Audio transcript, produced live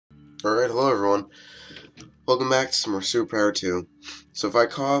Alright, hello everyone. Welcome back to some more SuperPower 2. So if I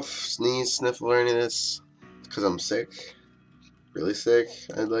cough, sneeze, sniffle, or any of this, because I'm sick, really sick,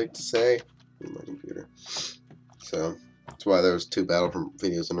 I'd like to say, in my computer. So, that's why there was 2 Battlefront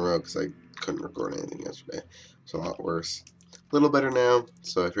videos in a row, because I couldn't record anything yesterday. It's a lot worse. A little better now,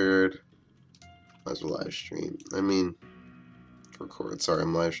 so I figured might as well live stream. I mean, record. Sorry,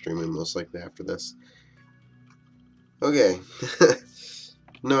 I'm live streaming most likely after this. Okay.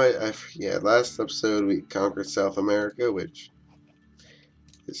 No, yeah, last episode we conquered South America, which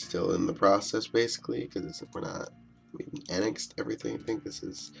is still in the process, basically, because we haven't annexed everything. I think this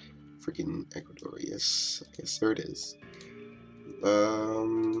is freaking Ecuador. Yes, there it is.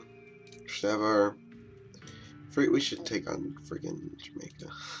 Should have our... We should take on freaking Jamaica.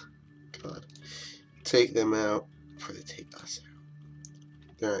 God. Take them out before they take us out.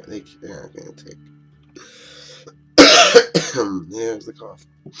 They're not gonna take... There's the cough.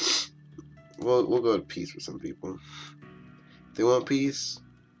 We'll go to peace with some people. If they want peace,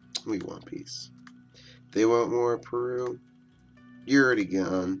 we want peace. If they want more Peru, you're already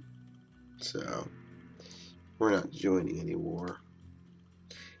gone. So, we're not joining any war.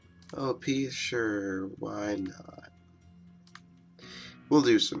 Oh, peace? Sure, why not? We'll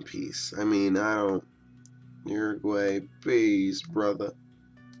do some peace. I mean, I don't... Uruguay, peace, brother.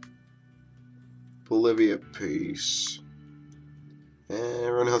 Bolivia, peace. And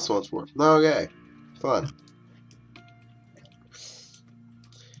everyone else wants war. Okay, fun.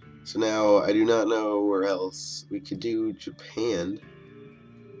 So now, I do not know where else we could do. Japan.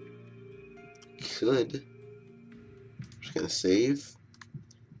 Could. I'm just gonna save.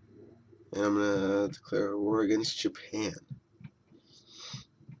 And I'm gonna declare war against Japan.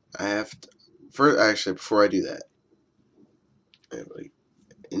 I have to... Actually, before I do that, I have like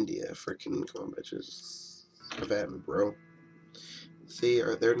India, freaking come on, bitches. Have at me, bro. See,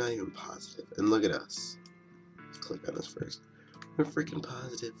 they're not even positive. And look at us. Let's click on this first. We're freaking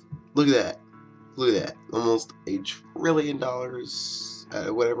positive. Look at that. Look at that. Almost $1 trillion.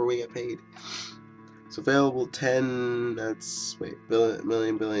 Whatever we get paid. It's available 10. That's wait,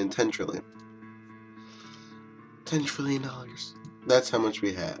 billion, 10 trillion. $10 trillion. That's how much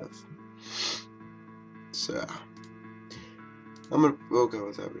we have. So, we'll go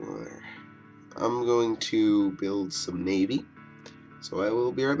with that over there. I'm going to build some navy. So I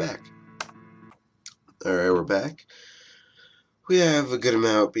will be right back. Alright, we're back. We have a good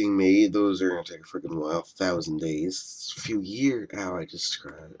amount being made. Those are going to take a freaking while. 1,000 days. It's a few years. Ow, I just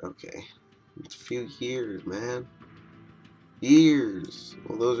cried. Okay. It's a few years, man. Years.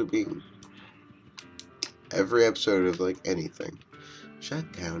 Well, those are being... Every episode of, like, anything.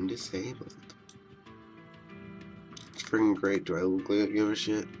 Shut down, disabled. It's freaking great. Do I look like I give a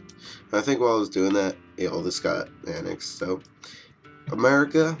shit? I think while I was doing that, all this got annexed, so...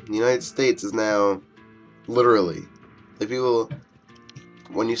 America, the United States is now... Literally. The people...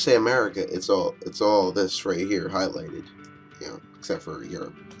 When you say America, it's all this right here, highlighted. You know, except for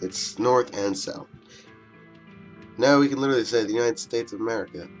Europe. It's North and South. Now we can literally say the United States of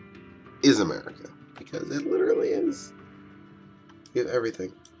America is America. Because it literally is. You have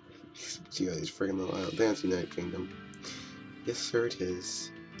everything. See all these freaking little islands. That's United Kingdom. Yes, sir, it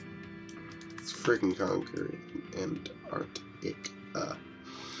is. It's freaking conquered Antarctica. I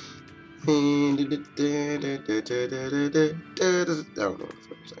don't know what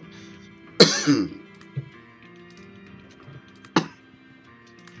I'm saying.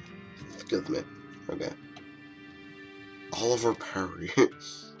 It's good with me. Okay. Oliver Perry.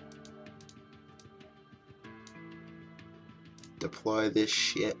 Deploy this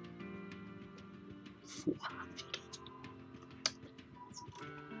shit.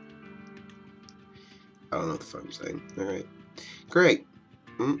 I don't know what the fuck I'm saying. Alright. Great.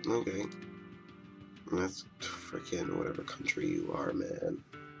 Okay. That's freaking whatever country you are, man.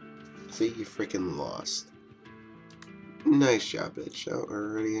 See, you freaking lost. Nice job, bitch. Oh,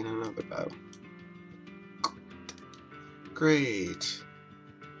 we're already in another battle. Great.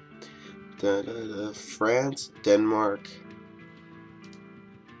 France, Denmark.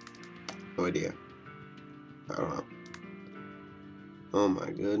 No idea. I don't know. Oh my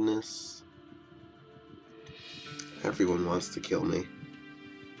goodness. Everyone wants to kill me.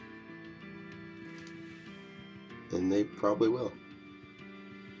 And they probably will.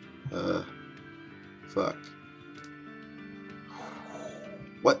 Fuck.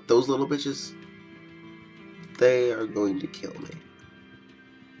 What? Those little bitches? They are going to kill me.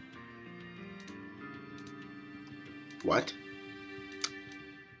 What?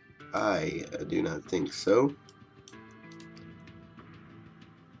 I do not think so.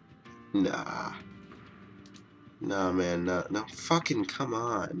 Nah. Nah, man, no, no, fucking come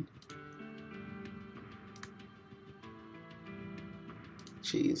on.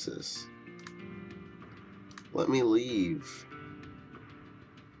 Jesus. Let me leave.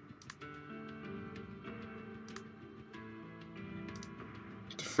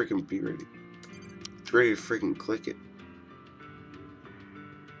 To freaking be ready. Ready to freaking click it.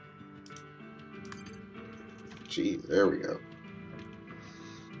 Jeez, there we go.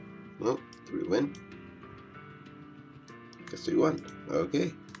 Well, did we win? Guess we won.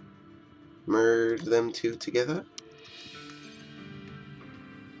 Okay. Merge them two together.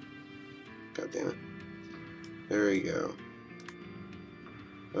 God damn it. There we go.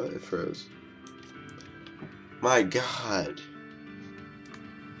 Oh, it froze. My God.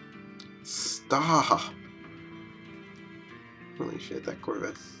 Stop. Holy shit, that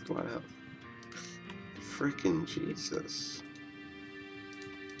Corvette's a lot of health. Freaking Jesus.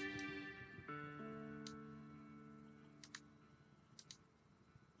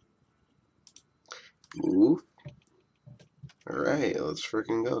 Move. Alright, let's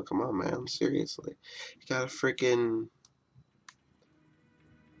freaking go. Come on, man. Seriously. You gotta freaking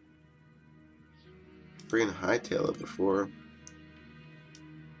hightail it before.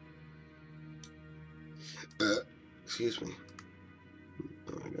 Excuse me.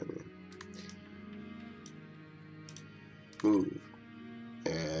 Oh my God, man. Move.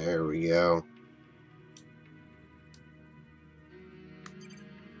 There we go.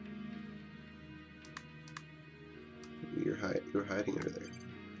 You're hiding under there.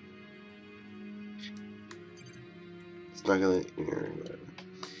 It's not gonna.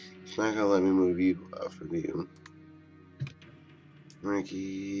 It's not gonna let me move you off of you.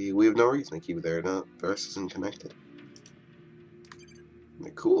 Ricky, we have no reason to keep it there. No, the rest isn't connected.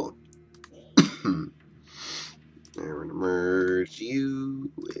 Cool. Now we're gonna merge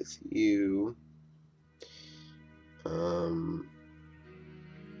you with you. Ow.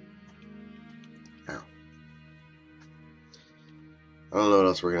 I don't know what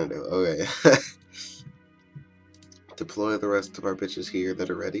else we're gonna do. Okay. Deploy the rest of our bitches here that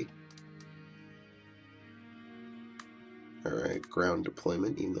are ready. Alright, ground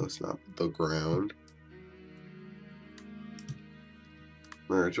deployment, even though it's not the ground.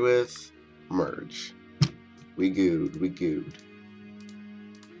 Merge with, merge. We good.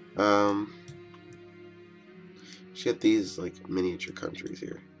 Should get these, like, miniature countries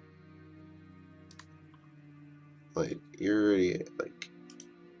here. Like, you're already, like,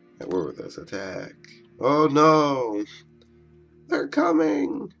 at war with us. Attack. Oh no! They're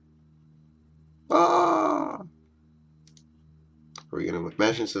coming! Ah! Are we gonna win?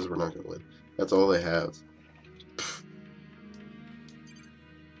 Mansion says we're not gonna win. That's all they have. Pfft.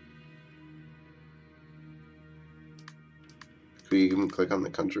 Could we even click on the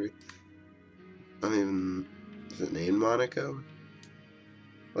country? I don't even... Is it named Monaco?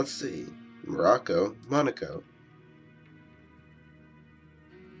 Let's see. Morocco. Monaco.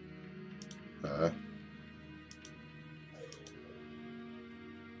 I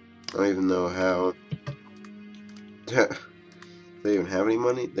don't even know how... They even have any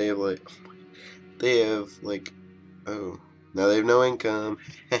money? They have like... They have like... Oh. Now they have no income.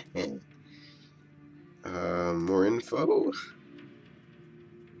 More info?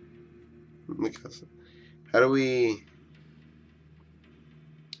 How do we...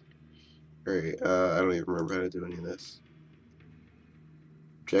 Alright, I don't even remember how to do any of this.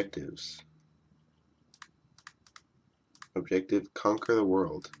 Objectives. Objective, conquer the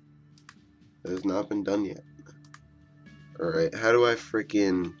world. That has not been done yet. Alright, how do I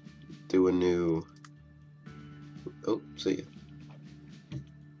freaking do a new... Oh, see ya.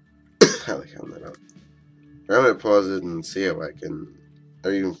 I like how that up. I'm gonna pause it and see how I can...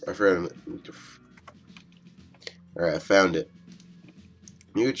 I forgot. Alright, I found it.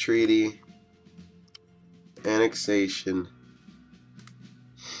 New treaty. Annexation.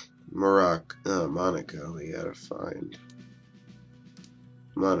 Monaco. We gotta find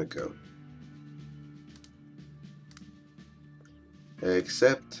Monaco.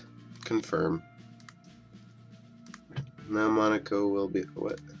 Accept. Confirm. Now Monaco will be...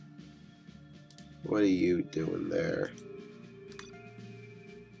 What? What are you doing there?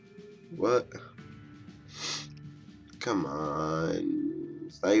 What? Come on.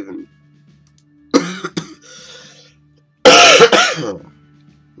 It's not even...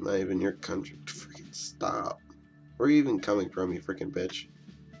 Not even your country. Freaking stop. Where are you even coming from, you freaking bitch?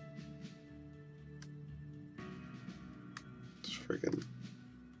 Just freaking...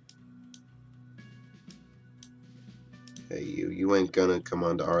 Hey, you ain't gonna come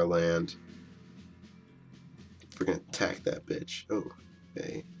onto our land. We're gonna attack that bitch. Oh,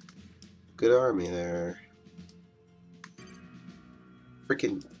 okay. Good army there.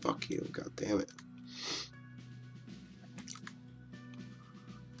 Freaking fuck you. God damn it.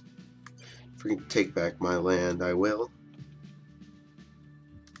 Freaking take back my land, I will.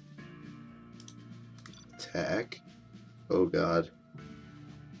 Attack. Oh god.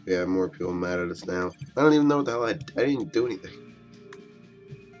 Yeah, more people mad at us now. I don't even know what the hell I didn't even do anything.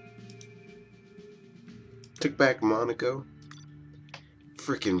 Took back Monaco.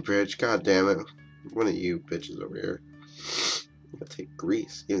 Freaking bridge, god damn it. One of you bitches over here. I'm gonna take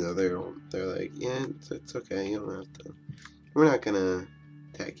Greece, even though they're like, yeah, it's okay, you don't have to. We're not gonna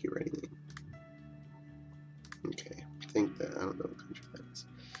attack you or anything. Okay, I think that, I don't know what country that is.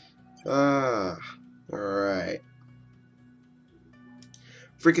 Alright.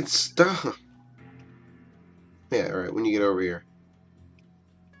 Freaking stop! Yeah, alright, when you get over here.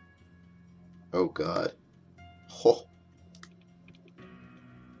 Oh god. Oh.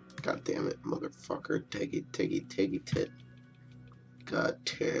 God damn it, motherfucker. Teggy, tit. God,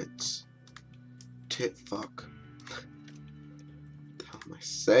 tits. Tit fuck. What the hell am I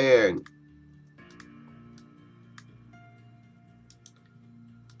saying?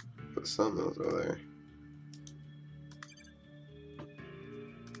 Put something else over there.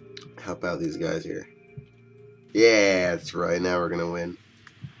 Help out these guys here. Yeah, that's right. Now we're gonna win.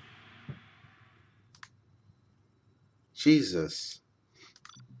 Jesus.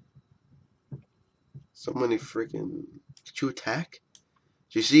 So many freaking... Did you attack?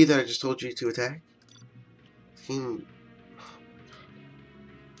 Did you see that I just told you to attack? You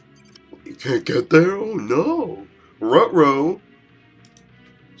can't get there? Oh no! Ruh-roh!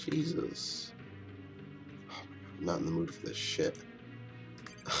 Jesus. Oh, I'm not in the mood for this shit.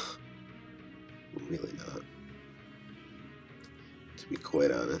 Really not. To be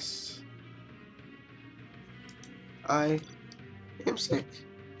quite honest. I am sick.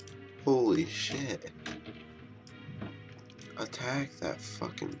 Holy shit. Attack that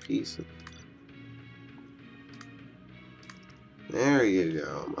fucking piece of... There you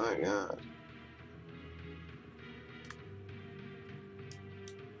go, my god.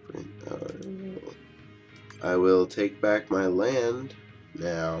 I will take back my land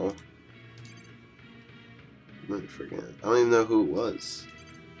now. I don't even know who it was.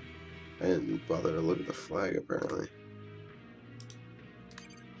 I didn't bother to look at the flag apparently.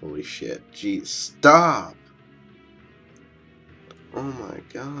 Holy shit. Jeez, stop! Oh my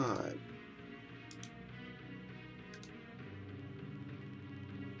god.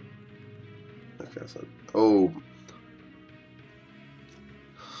 Okay, so... Oh.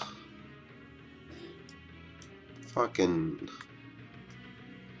 Fucking...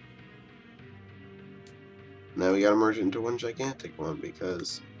 Now we gotta merge it into one gigantic one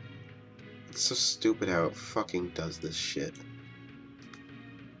because... It's so stupid how it fucking does this shit.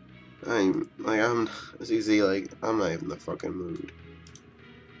 It's easy, like, I'm not even in the fucking mood.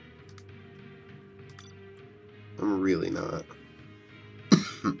 I'm really not.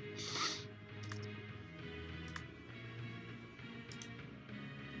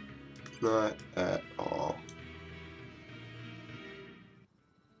 Not at all.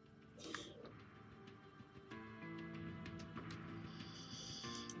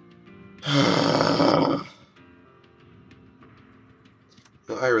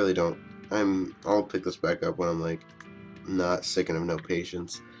 No, I really don't. I'll pick this back up when I'm like not sick and have no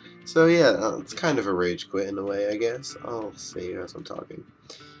patience. So yeah, it's kind of a rage quit in a way, I guess. I'll see you as I'm talking.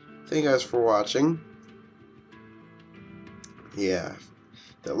 Thank you guys for watching. Yeah,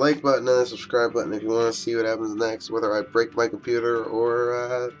 the like button and the subscribe button if you want to see what happens next, whether I break my computer or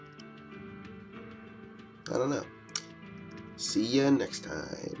I don't know. See ya next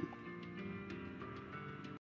time.